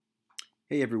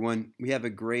Hey everyone, we have a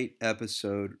great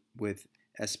episode with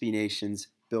SB Nation's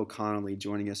Bill Connolly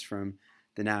joining us from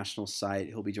the national site.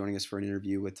 He'll be joining us for an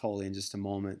interview with Tully in just a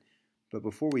moment. But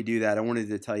before we do that, I wanted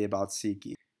to tell you about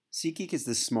SeatGeek. SeatGeek is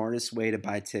the smartest way to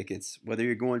buy tickets. Whether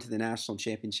you're going to the national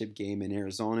championship game in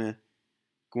Arizona,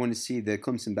 going to see the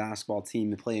Clemson basketball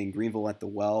team play in Greenville at the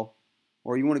Well,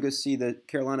 or you want to go see the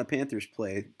Carolina Panthers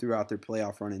play throughout their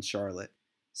playoff run in Charlotte.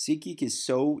 SeatGeek is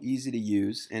so easy to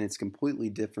use, and it's completely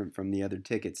different from the other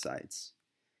ticket sites.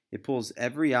 It pulls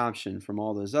every option from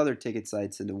all those other ticket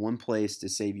sites into one place to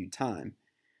save you time.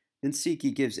 Then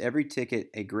SeatGeek gives every ticket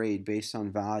a grade based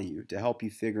on value to help you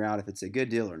figure out if it's a good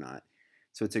deal or not.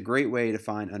 So it's a great way to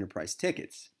find underpriced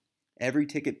tickets. Every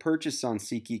ticket purchased on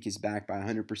SeatGeek is backed by a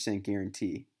 100%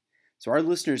 guarantee. So our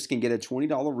listeners can get a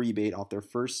 $20 rebate off their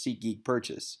first SeatGeek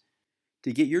purchase.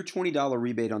 To get your $20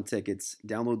 rebate on tickets,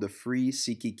 download the free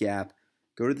SeatGeek app,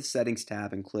 go to the Settings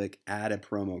tab and click Add a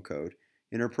Promo Code.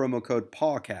 Enter promo code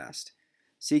PAWCAST.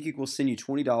 SeatGeek will send you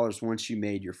 $20 once you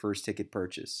made your first ticket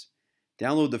purchase.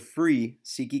 Download the free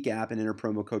SeatGeek app and enter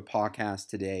promo code PAWCAST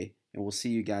today, and we'll see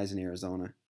you guys in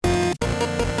Arizona.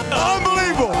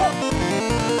 Unbelievable!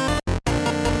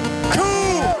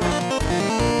 Cool!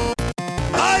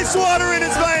 Ice water in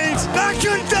his veins! I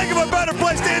couldn't think of a better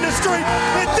place to end the street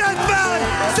than Death Valley,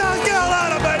 South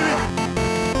Carolina, baby!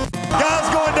 Guys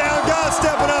going down, guys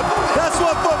stepping up. That's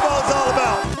what football is all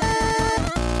about.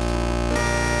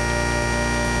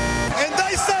 And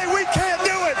they say we can't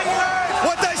do it.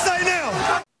 What they say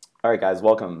now. All right, guys,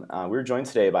 welcome. We're joined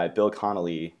today by Bill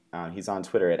Connolly. He's on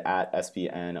Twitter at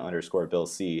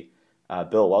SBN_BillC.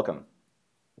 Bill, welcome.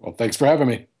 Well, thanks for having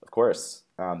me. Of course.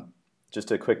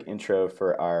 Just a quick intro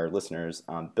for our listeners.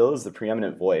 Bill is the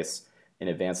preeminent voice in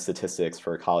advanced statistics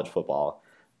for college football.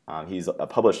 He's a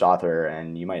published author,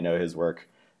 and you might know his work.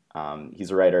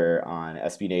 He's a writer on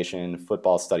SB Nation,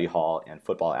 Football Study Hall, and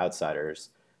Football Outsiders.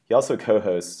 He also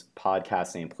co-hosts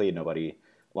podcasts named Played Nobody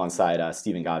alongside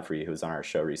Stephen Godfrey, who was on our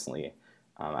show recently.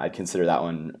 I'd consider that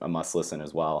one a must listen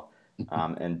as well.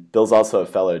 And Bill's also a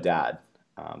fellow dad.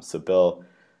 So Bill,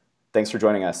 thanks for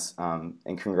joining us,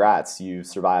 and congrats. You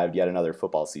survived yet another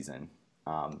football season.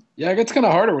 Yeah, it gets kind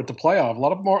of harder with the playoff. A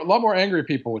lot more angry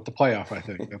people with the playoff, I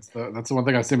think. That's the one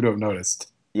thing I seem to have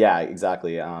noticed. Yeah,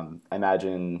 exactly. I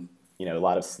imagine, a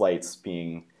lot of slights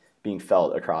being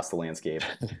felt across the landscape,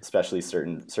 especially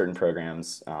certain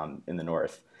programs in the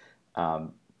North.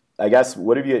 I guess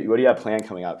what do you have planned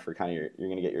coming up for kind of you're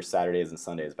going to get your Saturdays and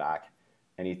Sundays back?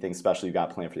 Anything special you've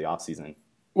got planned for the off season?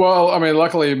 Well, I mean,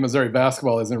 luckily Missouri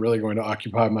basketball isn't really going to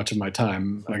occupy much of my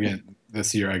time again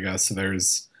this year, I guess. So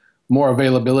there's more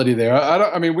availability there. I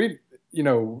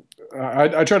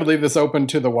try to leave this open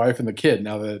to the wife and the kid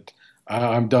now that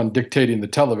I'm done dictating the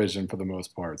television for the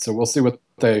most part. So we'll see what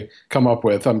they come up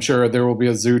with. I'm sure there will be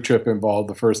a zoo trip involved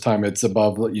the first time it's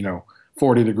above,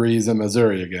 40 degrees in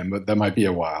Missouri again, but that might be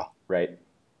a while. Right.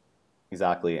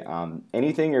 Exactly.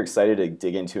 Anything you're excited to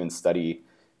dig into and study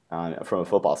from a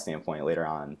football standpoint later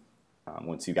on,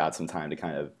 once you got some time to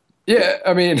kind of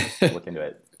look into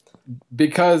it?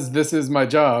 Because this is my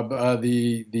job,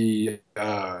 the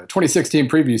 2016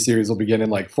 preview series will begin in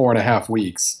like 4.5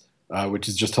 weeks, which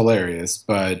is just hilarious.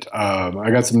 But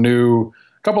I got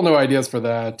couple new ideas for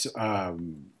that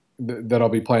that I'll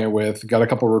be playing with. Got a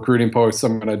couple recruiting posts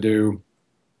I'm going to do.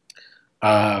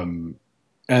 And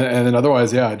then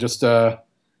otherwise, yeah, just that's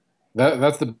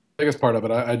the biggest part of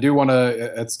it. I do want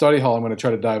to, at Study Hall, I'm going to try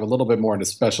to dive a little bit more into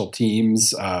special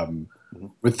teams.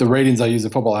 With the ratings I use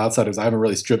at Football Outsiders, I haven't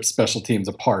really stripped special teams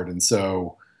apart. And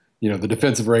so, the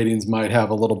defensive ratings might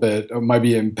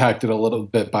be impacted a little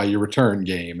bit by your return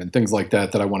game and things like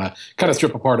that I want to kind of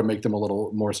strip apart and make them a little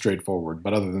more straightforward.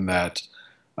 But other than that,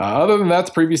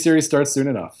 the preview series starts soon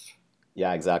enough.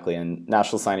 Yeah, exactly. And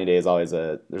National Signing Day is always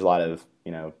there's a lot of,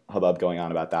 hubbub going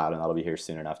on about that, and that'll be here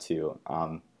soon enough too.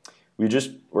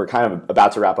 We're kind of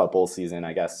about to wrap up bowl season,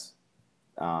 I guess.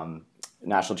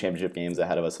 National championship games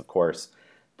ahead of us, of course.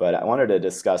 But I wanted to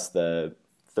discuss the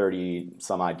 30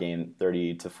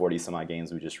 to 40 some odd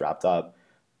games we just wrapped up.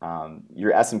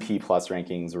 Your S&P Plus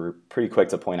rankings were pretty quick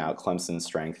to point out Clemson's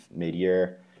strength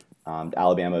mid-year.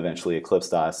 Alabama eventually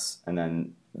eclipsed us. And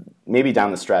then maybe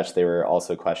down the stretch, they were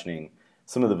also questioning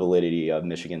some of the validity of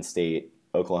Michigan State,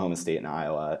 Oklahoma State, and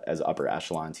Iowa as upper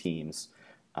echelon teams.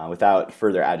 Without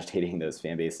further agitating those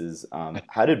fan bases,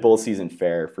 how did bowl season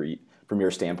fare from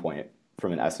your standpoint,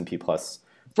 from an S&P Plus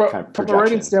kind of projection? From a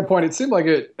rating standpoint, it seemed like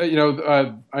it,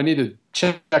 I need to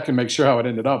check and make sure how it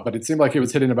ended up, but it seemed like it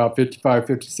was hitting about 55,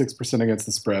 56% against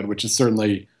the spread, which is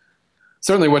certainly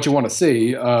what you want to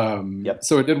see. Yep.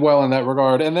 So it did well in that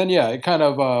regard. And then, it kind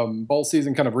of, bowl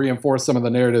season kind of reinforced some of the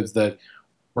narratives that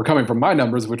were coming from my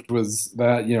numbers, which was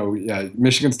that, yeah,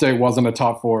 Michigan State wasn't a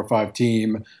top 4 or 5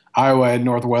 team. Iowa and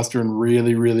Northwestern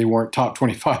really, really weren't top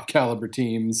 25 caliber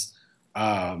teams.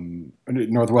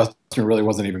 Northwestern really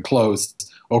wasn't even close.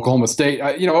 Oklahoma State,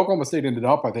 Oklahoma State ended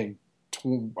up, I think,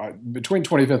 between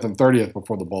 25th and 30th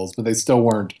before the Bowls, but they still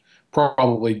weren't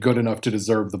probably good enough to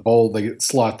deserve the bowl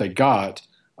slot they got,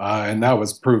 and that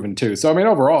was proven too. So, I mean,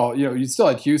 overall, you still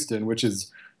had Houston, which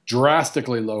is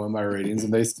drastically low in my ratings,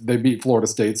 and they beat Florida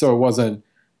State, so it wasn't,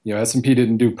 S&P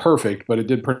didn't do perfect, but it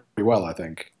did pretty well, I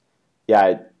think.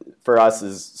 Yeah, for us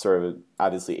as sort of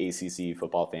obviously ACC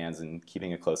football fans and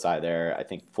keeping a close eye there, I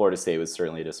think Florida State was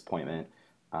certainly a disappointment.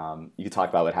 You could talk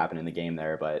about what happened in the game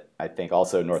there, but I think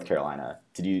also North Carolina.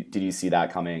 Did you see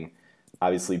that coming?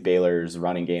 Obviously, Baylor's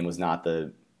running game was not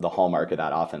the hallmark of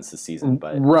that offense this season,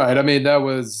 but right. I mean, that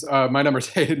was my numbers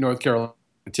hated North Carolina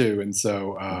too, and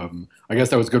so I guess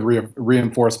that was good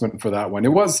reinforcement for that one.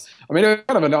 It was kind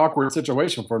of an awkward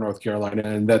situation for North Carolina,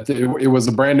 and that it was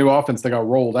a brand new offense that got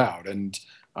rolled out, and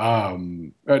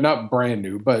not brand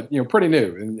new, but pretty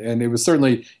new, and it was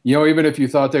certainly, even if you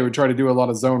thought they would try to do a lot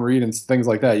of zone read and things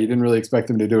like that, you didn't really expect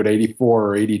them to do it 84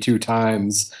 or 82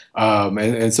 times,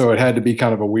 and so it had to be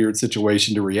kind of a weird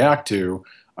situation to react to.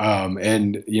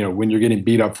 And when you're getting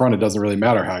beat up front, it doesn't really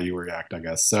matter how you react, I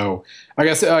guess. So I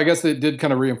guess it did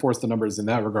kind of reinforce the numbers in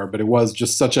that regard, but it was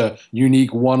just such a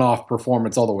unique one-off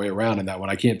performance all the way around in that one.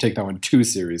 I can't take that one too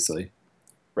seriously.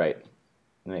 Right.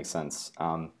 That makes sense.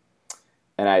 And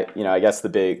I guess the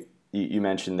big, you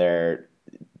mentioned there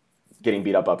getting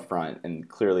beat up front, and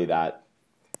clearly that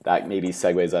maybe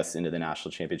segues us into the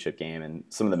national championship game and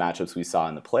some of the matchups we saw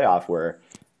in the playoff where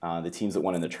the teams that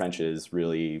won in the trenches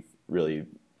really, really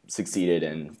succeeded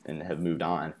and have moved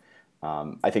on.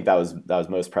 I think that was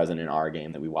most present in our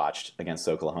game that we watched against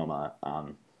Oklahoma.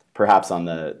 Perhaps on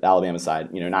the Alabama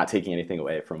side, not taking anything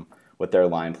away from what their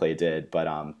line play did,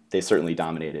 but they certainly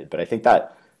dominated. But I think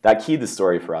that keyed the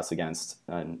story for us against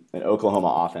an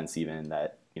Oklahoma offense, even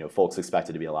that folks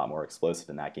expected to be a lot more explosive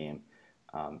in that game.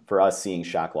 For us, seeing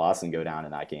Shaq Lawson go down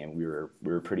in that game, we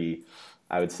were pretty,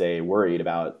 I would say, worried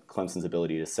about Clemson's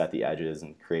ability to set the edges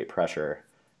and create pressure.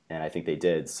 And I think they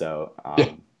did. So,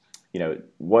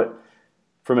 what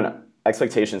from an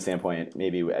expectation standpoint,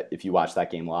 maybe if you watch that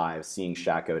game live, seeing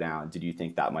Shaq go down, did you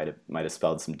think that might have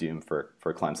spelled some doom for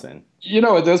Clemson?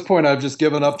 At this point, I've just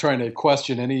given up trying to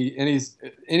question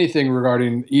anything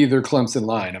regarding either Clemson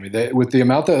line. I mean, with the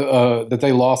amount that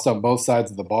they lost on both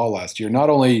sides of the ball last year, not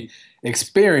only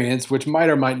experience, which might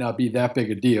or might not be that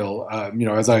big a deal,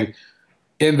 as I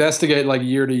investigate like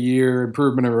year-to-year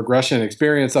improvement and regression,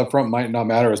 experience up front might not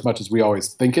matter as much as we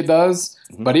always think it does.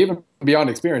 Mm-hmm. But even beyond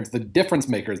experience, the difference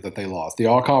makers that they lost, the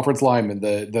all-conference linemen,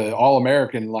 the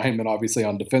all-American linemen, obviously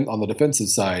on the defensive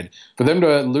side, for them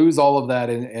to lose all of that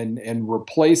and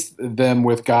replace them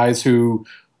with guys who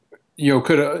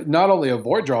could not only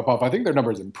avoid drop-off, I think their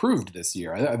numbers improved this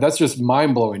year. That's just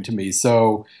mind-blowing to me.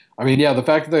 So, I mean, yeah, the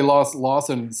fact that they lost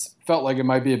Lawson felt like it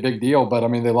might be a big deal, but I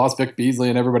mean, they lost Vic Beasley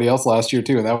and everybody else last year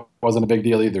too, and that wasn't a big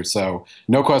deal either. So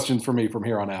no questions for me from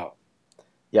here on out.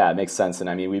 Yeah, it makes sense. And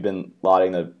I mean, we've been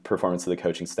lauding the performance of the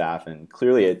coaching staff, and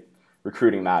clearly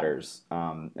recruiting matters.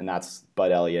 And that's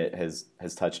Bud Elliott has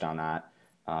touched on that,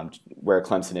 where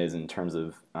Clemson is in terms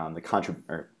of the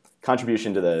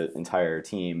contribution to the entire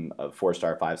team of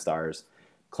 4-star, 5-stars.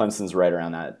 Clemson's right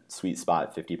around that sweet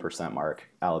spot 50% mark.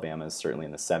 Alabama's certainly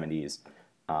in the 70s.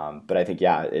 But I think,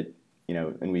 yeah, and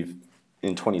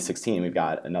in 2016, we've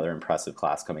got another impressive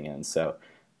class coming in. So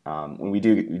when we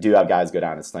do have guys go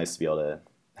down, it's nice to be able to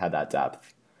have that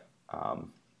depth.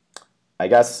 I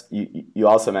guess you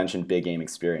also mentioned big game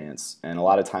experience. And a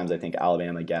lot of times I think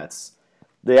Alabama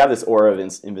they have this aura of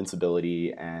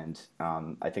invincibility. And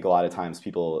I think a lot of times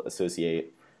people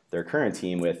associate their current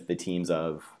team with the teams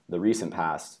of the recent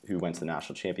past who went to the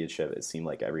national championship, it seemed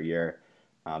like every year.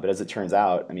 But as it turns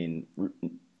out, I mean,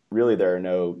 really there are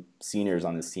no seniors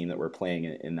on this team that were playing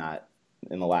in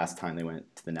the last time they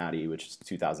went to the Natty, which is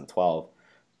 2012.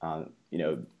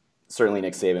 Certainly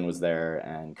Nick Saban was there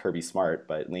and Kirby Smart,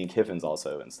 but Lane Kiffin's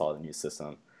also installed a new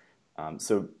system.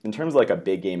 So in terms of like a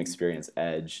big game experience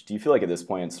edge, do you feel like at this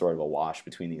point it's sort of a wash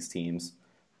between these teams,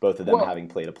 both of them having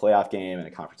played a playoff game and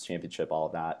a conference championship, all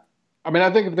of that? I mean,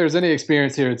 I think if there's any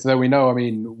experience here, it's that we know, I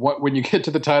mean, when you get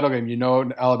to the title game,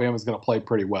 Alabama's going to play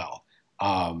pretty well.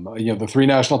 The 3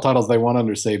 national titles they won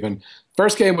under Saban.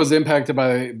 First game was impacted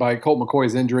by Colt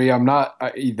McCoy's injury.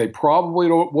 They probably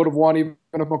would have won even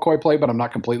if McCoy played, but I'm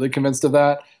not completely convinced of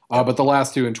that. But the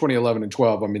last 2 in 2011 and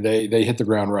 12, I mean, they hit the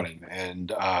ground running.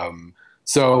 And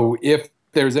so if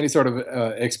there's any sort of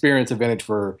experience advantage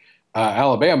for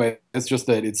Alabama. It's just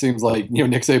that it seems like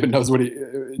Nick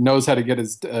Saban knows how to get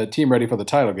his team ready for the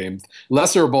title game.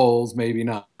 Lesser bowls, maybe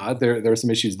not. There are some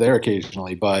issues there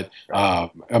occasionally, but I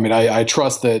mean, I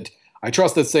trust that. I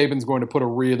trust that Saban's going to put a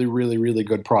really, really, really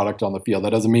good product on the field. That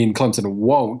doesn't mean Clemson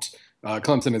won't.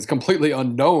 Clemson is completely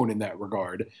unknown in that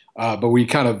regard, but we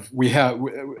have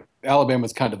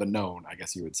Alabama's kind of a known, I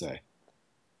guess you would say.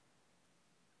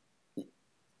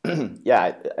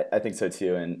 Yeah, I think so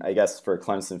too. And I guess for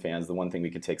Clemson fans, the one thing we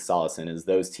could take solace in is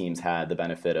those teams had the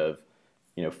benefit of,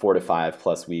 4 to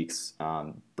 5+ weeks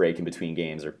break in between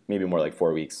games, or maybe more like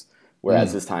 4 weeks.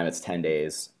 Whereas this time it's 10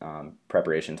 days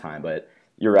preparation time. But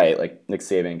you're right, like Nick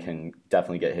Saban can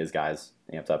definitely get his guys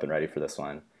amped up and ready for this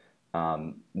one.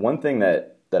 One thing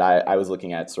that I was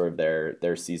looking at sort of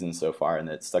their season so far and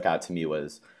that stuck out to me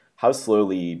was how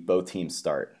slowly both teams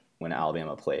start when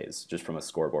Alabama plays, just from a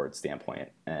scoreboard standpoint.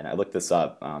 And I looked this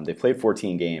up. They played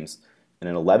 14 games, and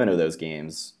in 11 of those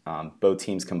games, both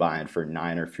teams combined for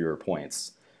 9 or fewer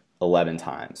points 11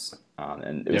 times.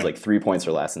 And it was like 3 points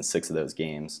or less in 6 of those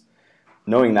games.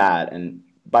 Knowing that, and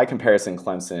by comparison,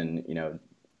 Clemson,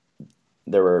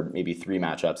 there were maybe 3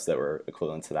 matchups that were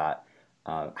equivalent to that.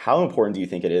 How important do you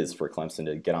think it is for Clemson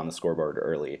to get on the scoreboard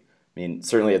early? I mean,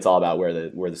 certainly it's all about where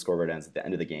the scoreboard ends at the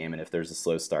end of the game, and if there's a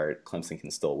slow start, Clemson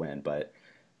can still win. But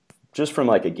just from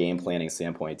like a game planning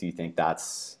standpoint, do you think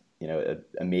that's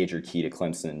a major key to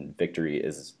Clemson victory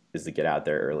is to get out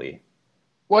there early?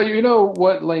 Well, you know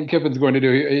what Lane Kiffin's going to do.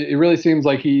 It really seems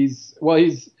like he's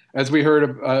as we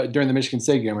heard during the Michigan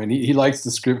State game, and he likes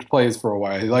to script plays for a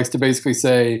while. He likes to basically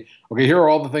say, okay, here are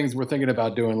all the things we're thinking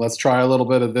about doing. Let's try a little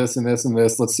bit of this and this and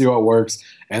this. Let's see what works.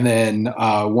 And then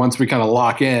once we kind of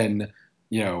lock in,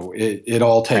 it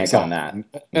all takes on off.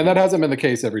 that. And that hasn't been the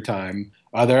case every time.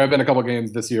 There have been a couple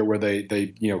games this year where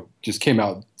they just came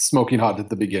out smoking hot at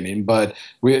the beginning. But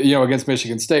against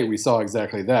Michigan State, we saw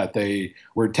exactly that. They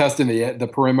were testing the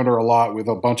perimeter a lot with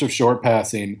a bunch of short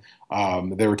passing.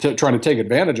 They were trying to take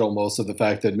advantage almost of the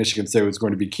fact that Michigan State was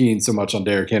going to be keen so much on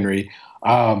Derrick Henry.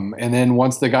 And then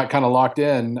once they got kind of locked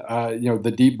in,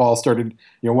 the deep ball started,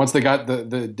 once they got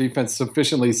the defense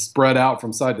sufficiently spread out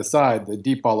from side to side, the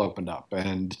deep ball opened up.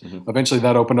 And eventually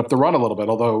that opened up the run a little bit,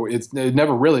 although it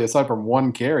never really, aside from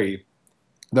one carry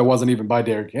that wasn't even by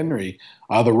Derrick Henry,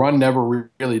 the run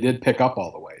never really did pick up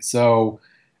all the way. So,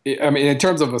 I mean, in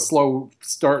terms of a slow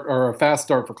start or a fast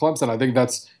start for Clemson, I think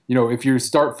that's, if you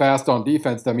start fast on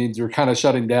defense, that means you're kind of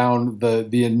shutting down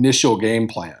the initial game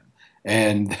plan.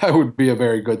 And that would be a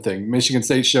very good thing. Michigan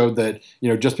State showed that,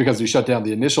 just because you shut down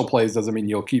the initial plays doesn't mean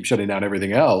you'll keep shutting down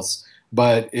everything else.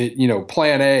 But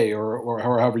plan A or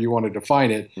however you want to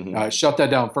define it, shut that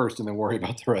down first and then worry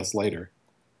about the rest later.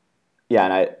 Yeah,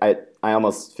 and I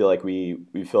almost feel like we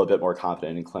feel a bit more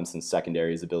confident in Clemson's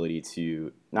secondary's ability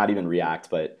to not even react,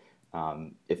 but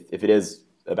if it is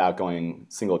about going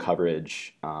single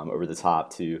coverage over the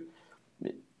top to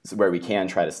where we can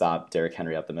try to stop Derrick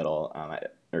Henry up the middle,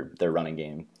 or their running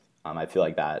game, I feel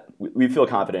like that we feel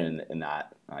confident in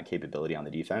that capability on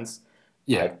the defense.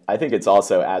 Yeah, I think it's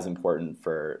also as important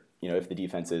for if the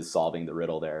defense is solving the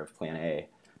riddle there of Plan A,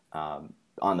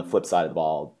 on the flip side of the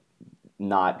ball,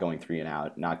 not going 3 and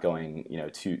out, not going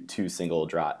two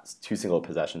single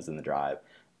possessions in the drive,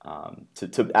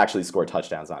 to actually score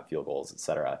touchdowns, not field goals,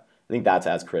 etc. I think that's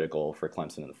as critical for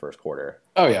Clemson in the first quarter.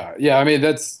 Oh yeah. I mean,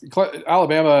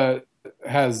 Alabama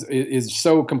is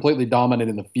so completely dominant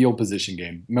in the field position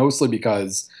game, mostly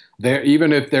because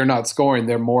even if they're not scoring,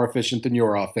 they're more efficient than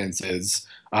your offense is.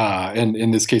 And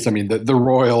in this case, I mean the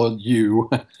Royal U,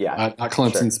 not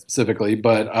Clemson specifically,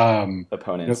 but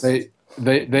opponents.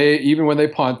 They even when they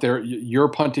punt, you're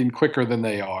punting quicker than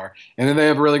they are, and then they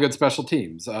have really good special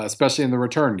teams, especially in the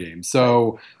return game.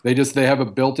 So they have a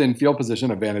built-in field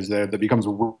position advantage there that becomes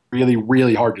really,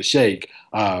 really hard to shake,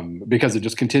 because it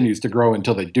just continues to grow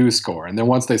until they do score. And then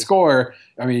once they score,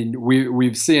 I mean,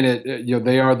 we've seen it.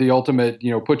 They are the ultimate,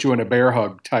 put you in a bear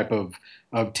hug type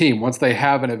of team. Once they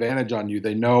have an advantage on you,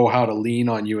 they know how to lean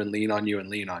on you and lean on you and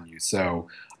lean on you. So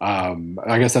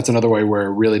I guess that's another way where a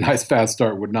really nice fast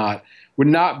start would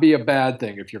not be a bad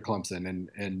thing if you're Clemson.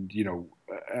 And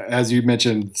as you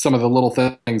mentioned, some of the little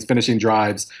things, finishing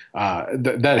drives,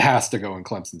 that has to go in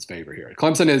Clemson's favor here.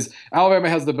 Alabama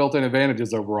has the built-in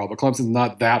advantages overall, but Clemson's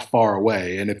not that far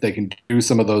away. And if they can do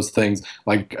some of those things,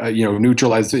 like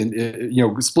neutralize,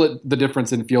 split the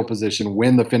difference in field position,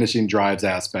 win the finishing drives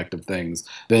aspect of things,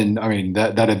 then I mean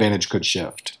that advantage could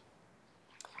shift.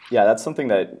 Yeah, that's something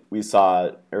that we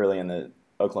saw early in the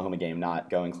Oklahoma game, not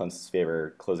going Clemson's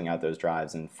favor, closing out those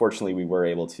drives. And fortunately, we were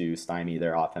able to stymie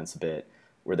their offense a bit,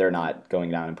 where they're not going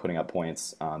down and putting up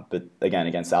points. But again,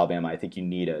 against Alabama, I think you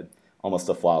need a almost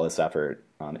a flawless effort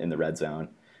in the red zone.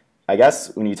 I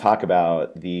guess when you talk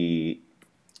about the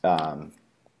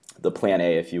plan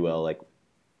A, if you will, like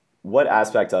what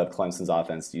aspect of Clemson's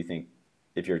offense do you think,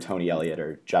 if you're Tony Elliott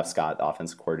or Jeff Scott,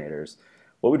 offensive coordinators,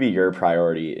 what would be your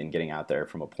priority in getting out there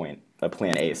from a plan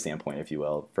A standpoint, if you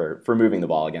will, for moving the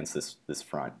ball against this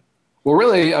front? Well,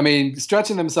 really, I mean,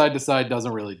 stretching them side to side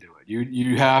doesn't really do it.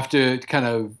 You have to kind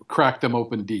of crack them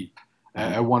open deep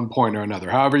at one point or another.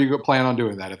 However, you plan on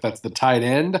doing that. If that's the tight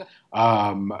end,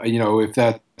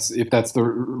 if that's the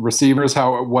receivers,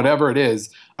 whatever it is.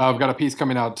 I've got a piece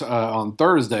coming out on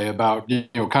Thursday about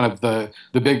kind of the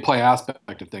big play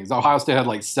aspect of things. Ohio State had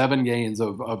like 7 gains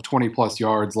of 20 plus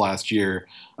yards last year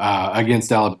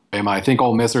against Alabama. I think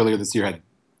Ole Miss earlier this year had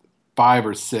 5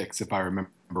 or 6, if I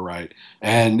remember right.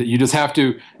 And you just have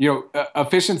to,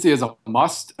 efficiency is a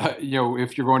must.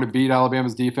 If you're going to beat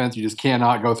Alabama's defense, you just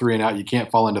cannot go 3 and out. You can't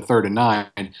fall into 3rd and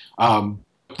 9.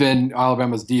 Then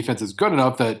Alabama's defense is good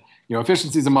enough that,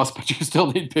 efficiency is a must, but you still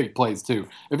need big plays too.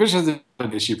 Efficiency is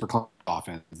an issue for Clemson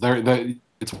offense. It's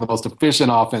one of the most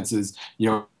efficient offenses,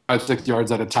 5-6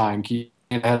 yards at a time, keeping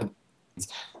ahead of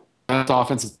that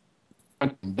offense is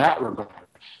in that regard.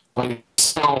 But it's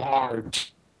so hard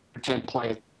to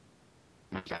play.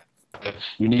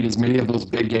 You need as many of those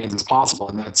big gains as possible,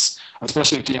 and that's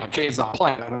especially if Deontay's not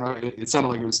playing. I don't know. It sounded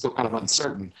like it was still kind of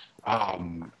uncertain.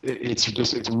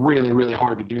 It's really, really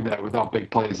hard to do that without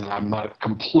big plays, and I'm not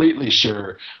completely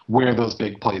sure where those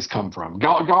big plays come from.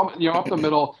 Gallman, up the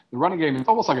middle, the running game is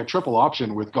almost like a triple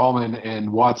option with Gallman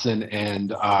and Watson and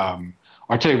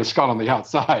Artavis Scott on the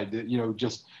outside.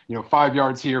 5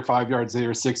 yards here, 5 yards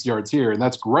there, 6 yards here, and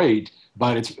that's great.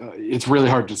 But it's really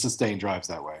hard to sustain drives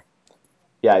that way.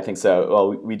 Yeah, I think so.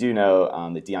 Well, we do know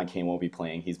that Deon Cain won't be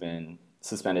playing. He's been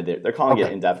suspended. They're calling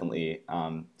it indefinitely,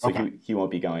 he won't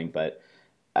be going. But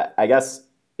I guess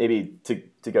maybe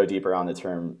to go deeper on the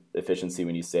term efficiency,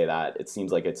 when you say that, it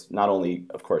seems like it's not only,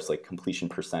 of course, like completion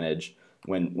percentage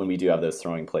when we do have those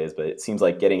throwing plays, but it seems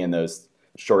like getting in those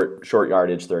short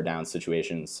yardage 3rd down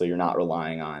situations, so you're not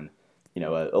relying on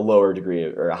a lower degree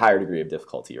or a higher degree of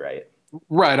difficulty, right?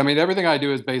 Right. I mean, everything I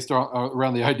do is based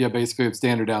around the idea basically of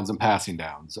standard downs and passing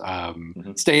downs,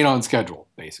 staying on schedule,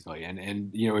 basically.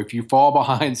 And if you fall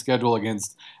behind schedule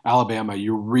against Alabama,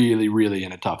 you're really, really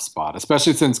in a tough spot,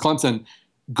 especially since Clemson,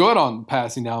 good on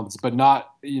passing downs, but not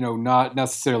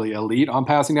necessarily elite on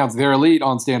passing downs. They're elite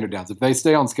on standard downs. If they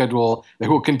stay on schedule, they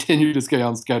will continue to stay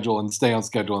on schedule and stay on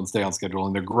schedule and stay on schedule,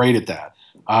 and they're great at that.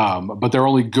 But they're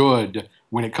only good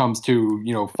when it comes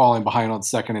to falling behind on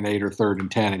 2nd and 8 or 3rd and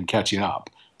 10 and catching up.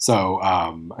 So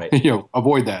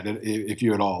avoid that if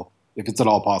it's at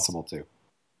all possible to.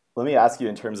 Let me ask you,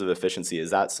 in terms of efficiency,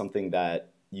 is that something that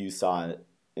you saw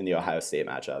in the Ohio State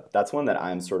matchup? That's one that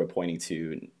I'm sort of pointing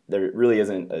to. There really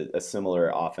isn't a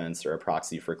similar offense or a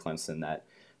proxy for Clemson that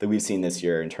we've seen this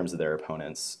year in terms of their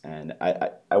opponents. And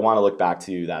I want to look back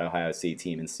to that Ohio State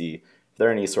team and see if there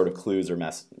are any sort of clues or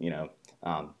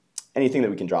anything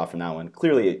that we can draw from that one.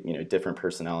 Clearly, different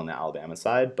personnel on the Alabama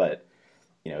side, but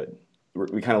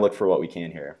we kind of look for what we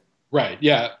can here. Right.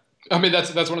 Yeah. I mean,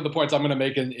 that's one of the points I'm going to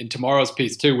make in tomorrow's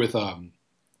piece too with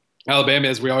Alabama,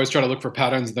 is we always try to look for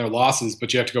patterns in their losses,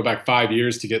 but you have to go back 5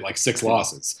 years to get like 6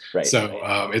 losses. Right.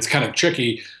 So it's kind of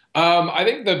tricky. I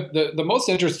think the most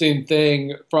interesting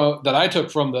thing that I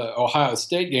took from the Ohio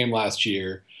State game last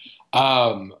year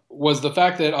was the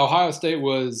fact that Ohio State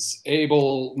was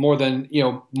able more than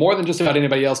just about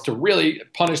anybody else to really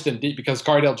punish them deep, because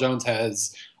Cardale Jones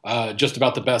has just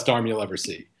about the best arm you'll ever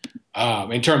see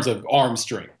in terms of arm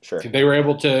strength. Sure. They were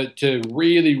able to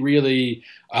really, really.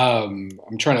 I'm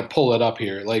trying to pull it up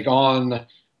here, like on.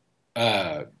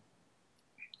 I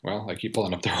keep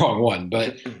pulling up the wrong one,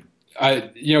 but.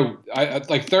 I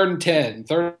like 3rd and 10,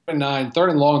 3rd and 9, 3rd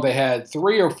and long. They had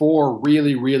 3 or 4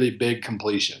 really, really big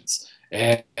completions,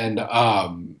 and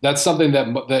that's something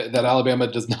that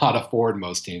Alabama does not afford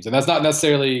most teams, and that's not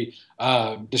necessarily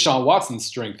Deshaun Watson's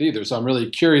strength either. So I'm really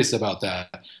curious about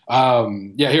that.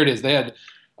 Here it is. They had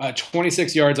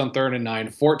 26 yards on 3rd and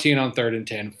 9, 14 on 3rd and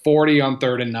 10, 40 on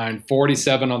 3rd and 9,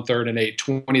 47 on 3rd and 8,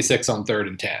 26 on 3rd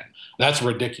and 10. That's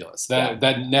ridiculous. That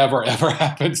never ever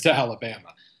happens to Alabama.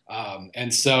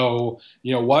 And so,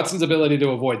 Watson's ability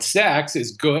to avoid sacks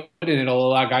is good, and it'll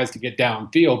allow guys to get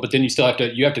downfield. But then you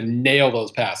have to nail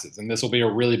those passes, and this will be a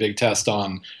really big test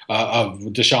of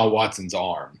Deshaun Watson's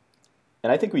arm.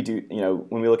 And I think we do.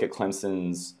 When we look at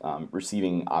Clemson's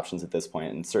receiving options at this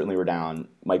point, and certainly we're down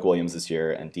Mike Williams this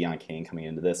year and Deon Cain coming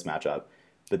into this matchup,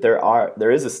 but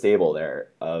there is a stable there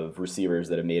of receivers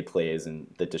that have made plays and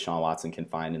that Deshaun Watson can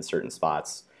find in certain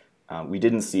spots. We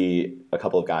didn't see a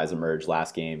couple of guys emerge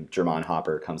last game. Jermon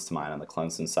Hopper comes to mind on the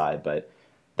Clemson side, but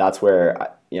that's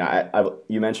where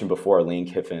you mentioned before Lane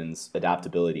Kiffin's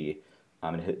adaptability,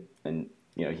 and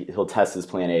he'll test his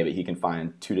plan A, but he can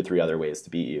find 2 to 3 other ways to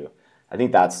beat you. I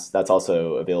think that's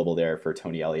also available there for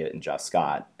Tony Elliott and Jeff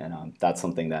Scott, and that's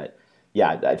something that,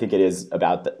 I think it is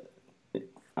about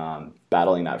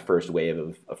battling that first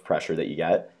wave of pressure that you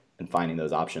get and finding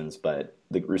those options. But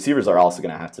the receivers are also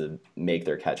going to have to make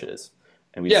their catches.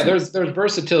 And there's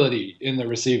versatility in the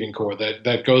receiving core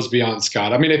that goes beyond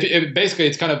Scott. I mean, basically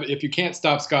it's kind of, if you can't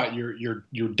stop Scott,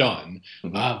 you're done.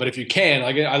 Mm-hmm. But if you can,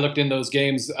 like I looked in those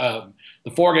games, the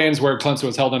 4 games where Clemson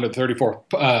was held under 34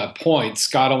 points,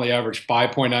 Scott only averaged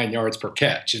 5.9 yards per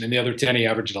catch, and in the other 10 he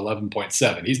averaged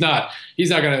 11.7. He's not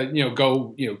going to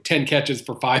go 10 catches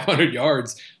for 500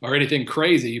 yards or anything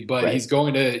crazy, but right.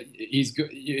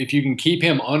 If you can keep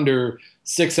him under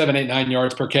 6, 7, 8, 9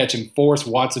 yards per catch and force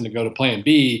Watson to go to plan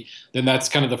B, then that's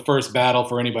kind of the first battle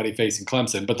for anybody facing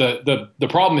Clemson. But the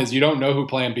problem is you don't know who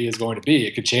plan B is going to be.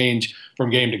 It could change from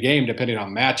game to game depending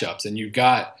on matchups, and you've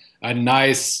got a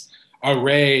nice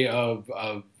array of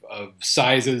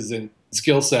sizes and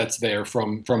skill sets there,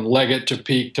 from Leggett to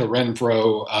Peak to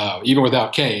Renfro, even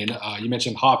without Kane. You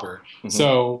mentioned Hopper. Mm-hmm.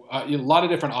 So a lot of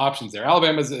different options there.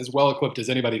 Alabama's as well equipped as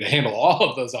anybody to handle all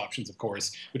of those options, of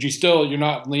course, but you're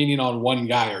not leaning on one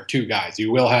guy or 2 guys.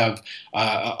 You will have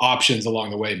options along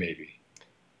the way, maybe.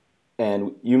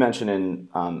 And you mentioned in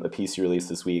a piece you released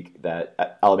this week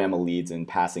that Alabama leads in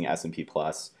passing S&P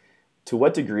plus. To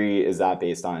what degree is that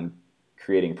based on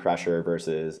creating pressure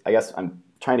versus, I guess I'm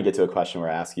trying to get to a question where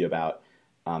I ask you about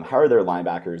how are their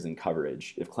linebackers in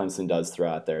coverage if Clemson does throw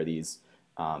out there these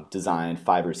designed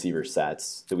 5 receiver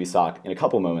sets that we saw in a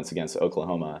couple moments against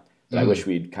Oklahoma that I wish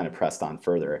we'd kind of pressed on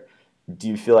further. Do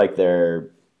you feel like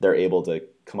they're able to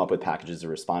come up with packages to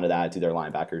respond to that? Do their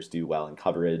linebackers do well in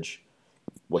coverage?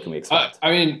 What can we expect?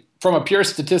 I mean, from a pure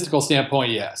statistical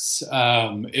standpoint, yes.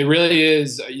 It really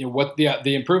is what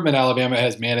the improvement Alabama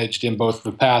has managed in both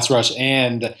the pass rush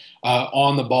and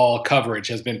on the ball coverage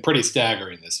has been pretty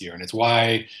staggering this year, and it's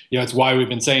why we've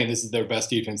been saying this is their best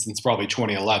defense since probably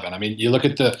 2011. I mean, you look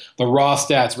at the raw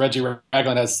stats. Reggie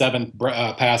Ragland has 7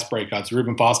 pass breakups.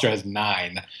 Reuben Foster has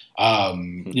 9.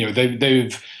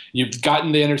 You've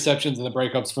gotten the interceptions and the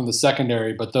breakups from the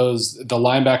secondary, but the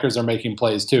linebackers are making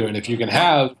plays too. And if you can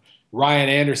have Ryan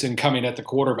Anderson coming at the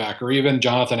quarterback, or even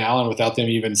Jonathan Allen without them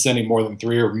even sending more than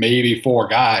 3 or maybe 4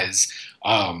 guys,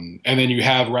 and then you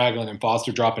have Ragland and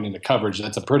Foster dropping into coverage,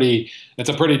 that's a pretty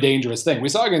dangerous thing. We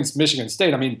saw against Michigan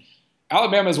State. I mean,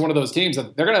 Alabama is one of those teams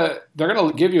that they're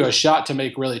gonna give you a shot to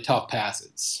make really tough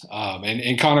passes,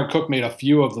 and Connor Cook made a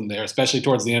few of them there, especially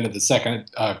towards the end of the second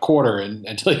quarter, and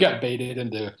until he got baited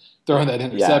into throwing that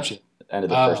interception. End of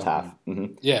the first half.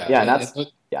 Mm-hmm. Yeah,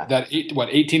 and that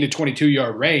 18 to 22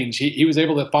 yard range. He was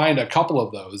able to find a couple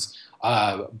of those,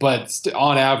 but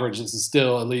on average, this is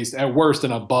still at least at worst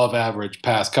an above average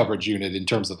pass coverage unit in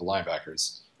terms of the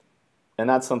linebackers. And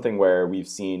that's something where we've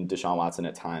seen Deshaun Watson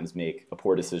at times make a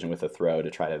poor decision with a throw to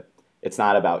try to – it's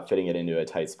not about fitting it into a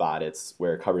tight spot. It's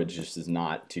where coverage just is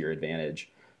not to your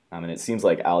advantage. And it seems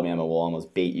like Alabama will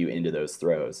almost bait you into those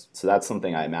throws. So that's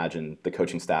something I imagine the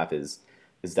coaching staff is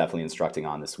definitely instructing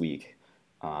on this week.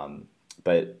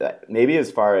 But maybe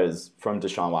as far as from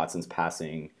Deshaun Watson's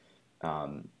passing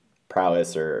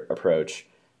prowess or approach,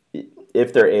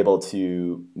 if they're able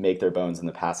to make their bones in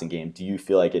the passing game, do you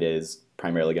feel like it is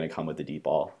primarily going to come with the deep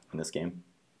ball in this game?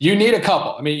 You need a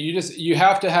couple. I mean, you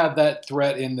have to have that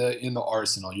threat in the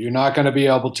arsenal. You're not going to be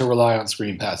able to rely on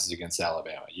screen passes against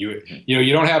Alabama. You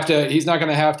don't have to. He's not going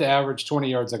to have to average 20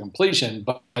 yards of completion,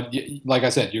 but like I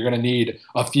said, you're going to need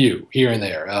a few here and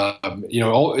there.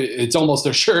 It's almost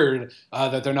assured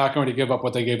that they're not going to give up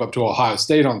what they gave up to Ohio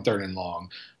State on 3rd and long.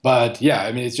 But yeah,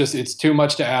 I mean, it's too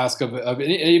much to ask of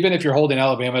even if you're holding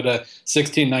Alabama to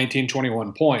 16, 19,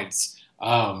 21 points.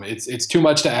 It's too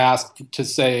much to ask to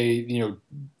say,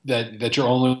 that you're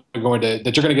only going to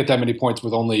get that many points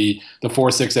with only the 4,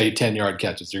 6, 8, 10 yard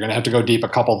catches. You're going to have to go deep a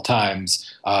couple of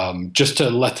times just to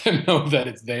let them know that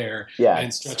it's there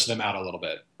and stretch them out a little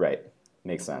bit. Right.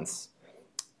 Makes sense.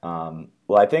 Well,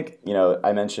 I think,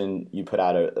 I mentioned you put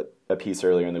out a piece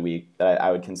earlier in the week that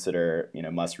I would consider,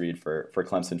 must read for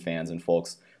Clemson fans and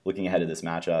folks looking ahead to this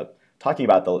matchup, talking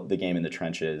about the game in the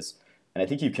trenches. And I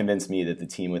think you've convinced me that the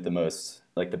team with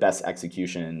the best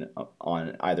execution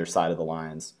on either side of the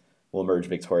lines will emerge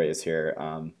victorious here.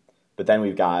 But then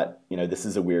we've got, this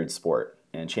is a weird sport,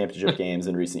 and championship games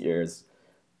in recent years,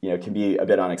 can be a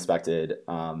bit unexpected.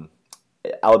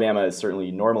 Alabama certainly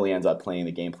normally ends up playing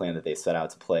the game plan that they set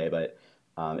out to play, but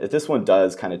if this one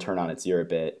does kind of turn on its ear a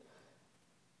bit,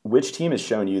 which team has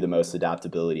shown you the most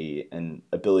adaptability and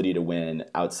ability to win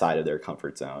outside of their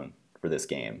comfort zone for this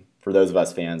game? For those of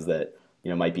us fans that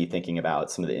might be thinking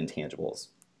about some of the intangibles.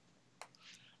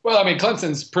 Well, I mean,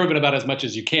 Clemson's proven about as much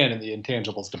as you can in the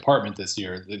intangibles department this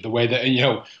year. The way that,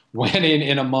 winning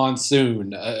in a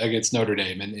monsoon against Notre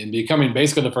Dame and becoming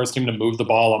basically the first team to move the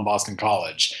ball on Boston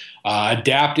College,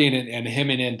 adapting and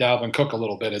hemming in Dalvin Cook a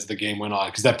little bit as the game went on.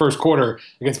 Because that first quarter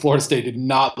against Florida State did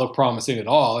not look promising at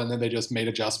all. And then they just made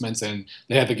adjustments and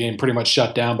they had the game pretty much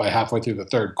shut down by halfway through the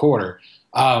third quarter.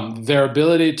 Their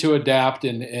ability to adapt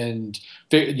and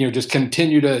just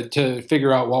continue to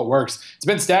figure out what works. It's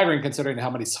been staggering considering how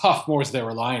many sophomores they're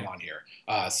relying on here.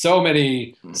 So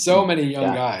many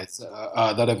young guys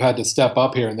that have had to step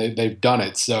up here, and they've done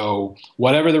it. So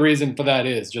whatever the reason for that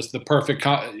is, just the perfect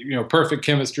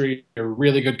chemistry,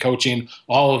 really good coaching,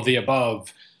 all of the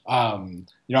above. I'm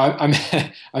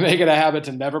making a habit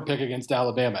to never pick against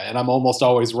Alabama, and I'm almost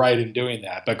always right in doing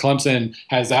that. But Clemson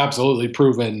has absolutely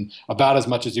proven about as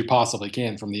much as you possibly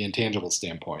can from the intangible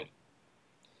standpoint.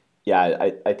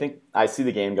 Yeah, I think I see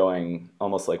the game going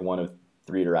almost like one of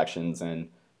three directions, and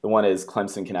the one is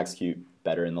Clemson can execute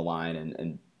better in the line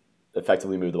and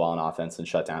effectively move the ball on offense and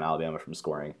shut down Alabama from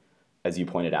scoring. As you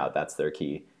pointed out, that's their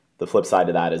key. The flip side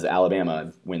to that is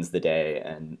Alabama wins the day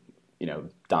and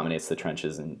dominates the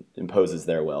trenches and imposes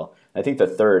their will. And I think the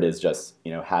third is just,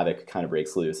 havoc kind of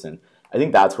breaks loose. And I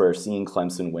think that's where seeing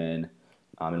Clemson win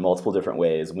in multiple different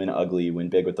ways, win ugly, win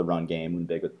big with the run game, win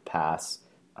big with the pass,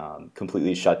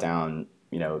 completely shut down,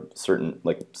 certain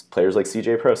players like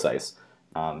CJ Prosise.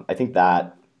 I think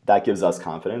that gives us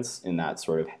confidence in that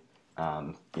sort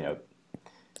of,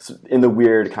 in the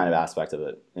weird kind of aspect of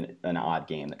it, an odd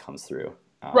game that comes through.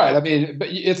 Right. I mean, but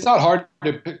it's not hard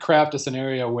to craft a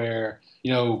scenario where,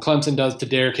 Clemson does to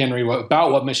Derrick Henry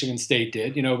about what Michigan State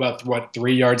did, about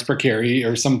 3 yards per carry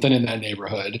or something in that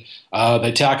neighborhood.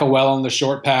 They tackle well on the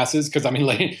short passes because,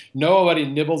 nobody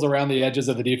nibbles around the edges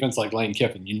of the defense like Lane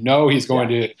Kiffin. He's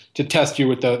going to test you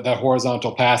with the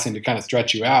horizontal passing to kind of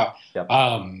stretch you out. Yep.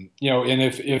 And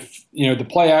if the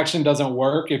play action doesn't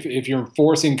work, if you're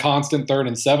forcing constant 3rd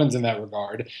and 7s in that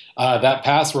regard, that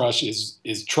pass rush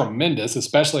is tremendous,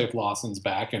 especially if Lawson's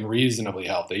back and reasonably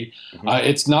healthy. Mm-hmm.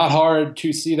 It's not hard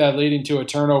to see that leading to a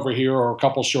turnover here or a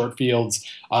couple short fields.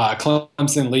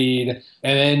 Clemson lead,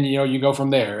 and then you go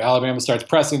from there. Alabama starts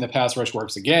pressing, the pass rush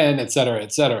works again, et cetera,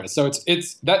 et cetera. So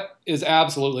it's that is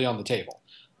absolutely on the table.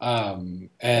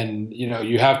 And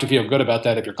you have to feel good about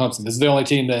that if you're Clemson. This is the only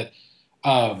team that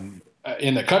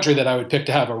in the country that I would pick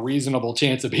to have a reasonable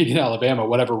chance of beating Alabama,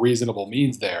 whatever reasonable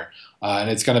means there. And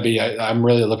it's going to be, I'm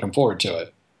really looking forward to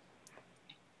it.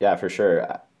 Yeah, for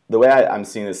sure. The way I'm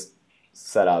seeing this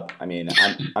set up,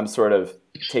 I'm sort of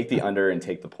take the under and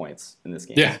take the points in this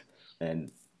game. Yeah.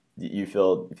 And you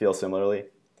feel similarly?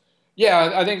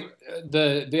 Yeah, I think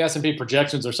the S&P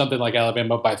projections are something like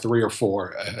Alabama by 3 or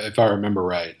 4, if I remember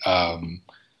right.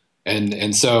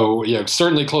 And so,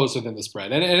 certainly closer than the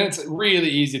spread. And it's really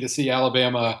easy to see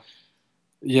Alabama,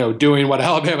 doing what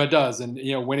Alabama does and,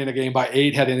 winning a game by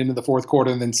 8 heading into the fourth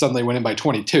quarter and then suddenly winning by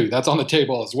 22. That's on the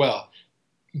table as well.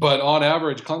 But on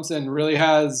average, Clemson really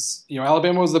has,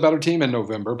 Alabama was the better team in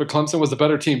November, but Clemson was the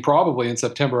better team probably in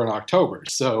September and October.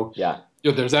 So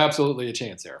there's absolutely a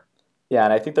chance there. Yeah,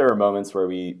 and I think there are moments where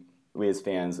we as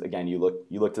fans, again, you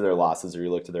look to their losses or you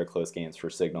look to their close games for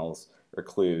signals or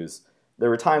clues. There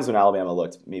were times when Alabama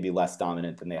looked maybe less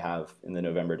dominant than they have in the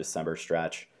November-December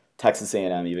stretch. Texas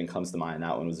A&M even comes to mind.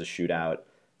 That one was a shootout.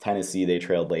 Tennessee, they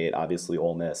trailed late, obviously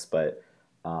Ole Miss. But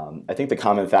I think the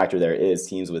common factor there is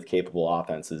teams with capable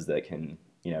offenses that can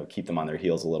keep them on their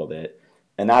heels a little bit.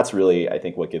 And that's really, I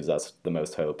think, what gives us the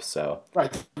most hope. So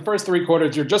right, the first 3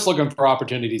 quarters, you're just looking for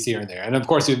opportunities here and there, and of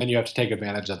course, then you have to take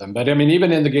advantage of them. But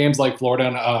even in the games like Florida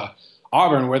and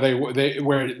Auburn, where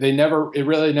it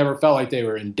really never felt like they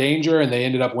were in danger, and they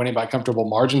ended up winning by comfortable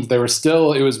margins. It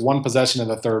was one possession in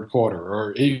the third quarter,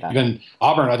 or even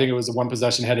Auburn, I think it was one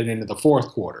possession headed into the fourth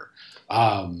quarter.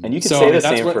 And you could say the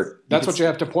same that's what you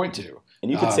have to point to. And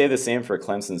you could say the same for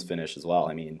Clemson's finish as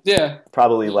well.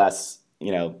 Probably less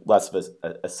of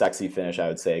a sexy finish, I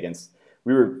would say, against,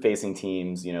 we were facing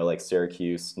teams, like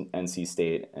Syracuse, NC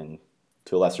State, and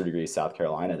to a lesser degree, South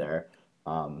Carolina there,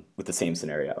 with the same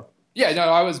scenario. Yeah, no,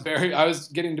 I was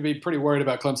getting to be pretty worried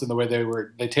about Clemson the way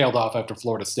they tailed off after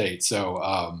Florida State.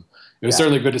 So it was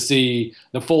certainly good to see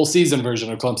the full season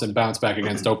version of Clemson bounce back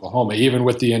against Oklahoma, even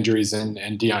with the injuries and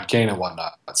Deion Kane and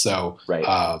whatnot. So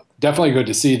definitely good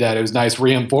to see that. It was nice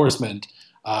reinforcement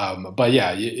But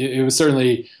yeah, it was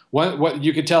certainly what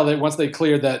you could tell that once they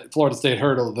cleared that Florida State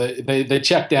hurdle, they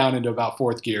checked down into about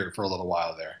fourth gear for a little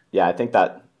while there. Yeah, I think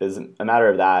that is a matter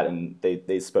of that, and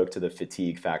they spoke to the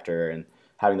fatigue factor and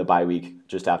having the bye week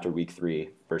just after week 3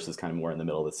 versus kind of more in the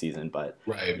middle of the season. But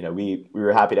right. We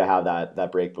were happy to have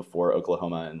that break before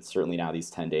Oklahoma, and certainly now these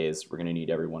 10 days, we're going to need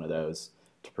every one of those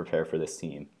to prepare for this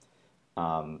team.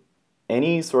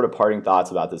 Any sort of parting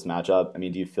thoughts about this matchup? I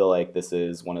mean, do you feel like this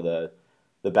is one of the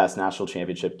best national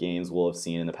championship games we'll have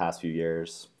seen in the past few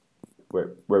years?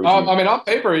 Where would you? I mean, on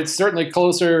paper, it's certainly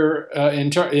closer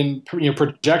in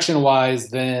projection wise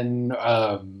than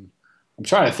I'm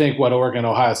trying to think what Oregon,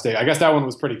 Ohio State. I guess that one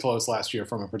was pretty close last year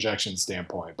from a projection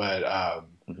standpoint. But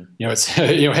it's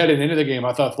heading into the game,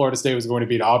 I thought Florida State was going to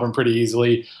beat Auburn pretty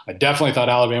easily. I definitely thought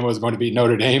Alabama was going to beat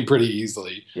Notre Dame pretty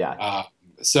easily. Yeah.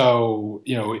 So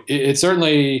it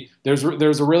certainly there's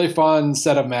a really fun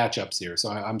set of matchups here. So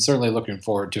I'm certainly looking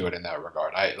forward to it in that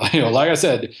regard. Like I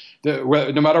said,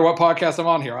 no matter what podcast I'm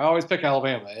on here, I always pick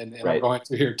Alabama, and right. I'm going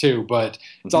to here too. But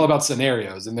it's all about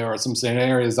scenarios, and there are some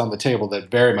scenarios on the table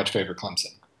that very much favor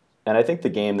Clemson. And I think the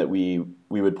game that we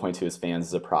would point to as fans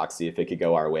as a proxy, if it could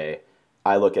go our way,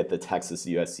 I look at the Texas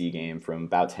USC game from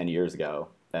about 10 years ago,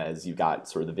 as you've got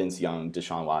sort of the Vince Young,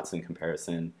 Deshaun Watson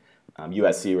comparison.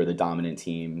 USC were the dominant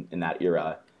team in that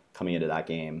era coming into that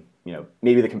game.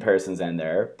 Maybe the comparisons end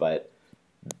there, but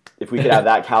if we could have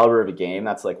that caliber of a game,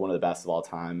 that's like one of the best of all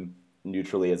time,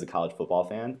 neutrally as a college football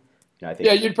fan. I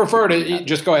think you'd prefer to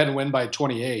just go ahead and win by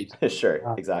 28. Sure,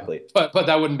 exactly. But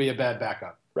that wouldn't be a bad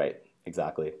backup. Right,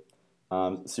 exactly.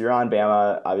 So you're on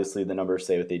Bama. Obviously, the numbers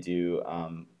say what they do.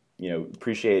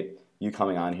 Appreciate you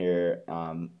coming on here.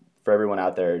 For everyone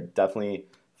out there, definitely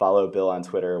follow Bill on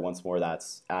Twitter. Once more,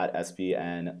 that's at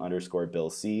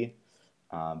SBN_BillC.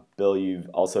 Bill, you've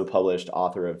also you're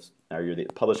the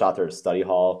published author of Study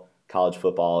Hall, College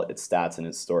Football, Its Stats and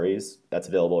Its Stories. That's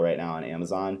available right now on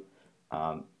Amazon.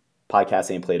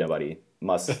 Podcast ain't played nobody.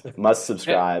 Must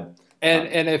subscribe.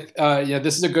 And if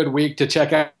this is a good week to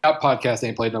check out Podcast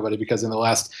Ain't Played Nobody, because in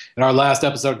our last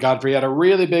episode, Godfrey had a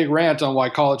really big rant on why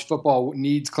college football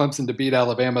needs Clemson to beat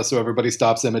Alabama, so everybody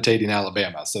stops imitating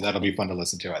Alabama. So that'll be fun to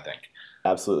listen to, I think.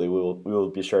 Absolutely, we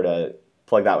will be sure to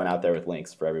plug that one out there with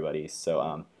links for everybody.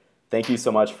 So thank you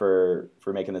so much for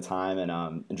making the time,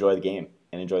 and enjoy the game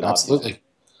and enjoy the Absolutely.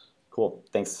 Cool.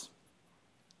 Thanks.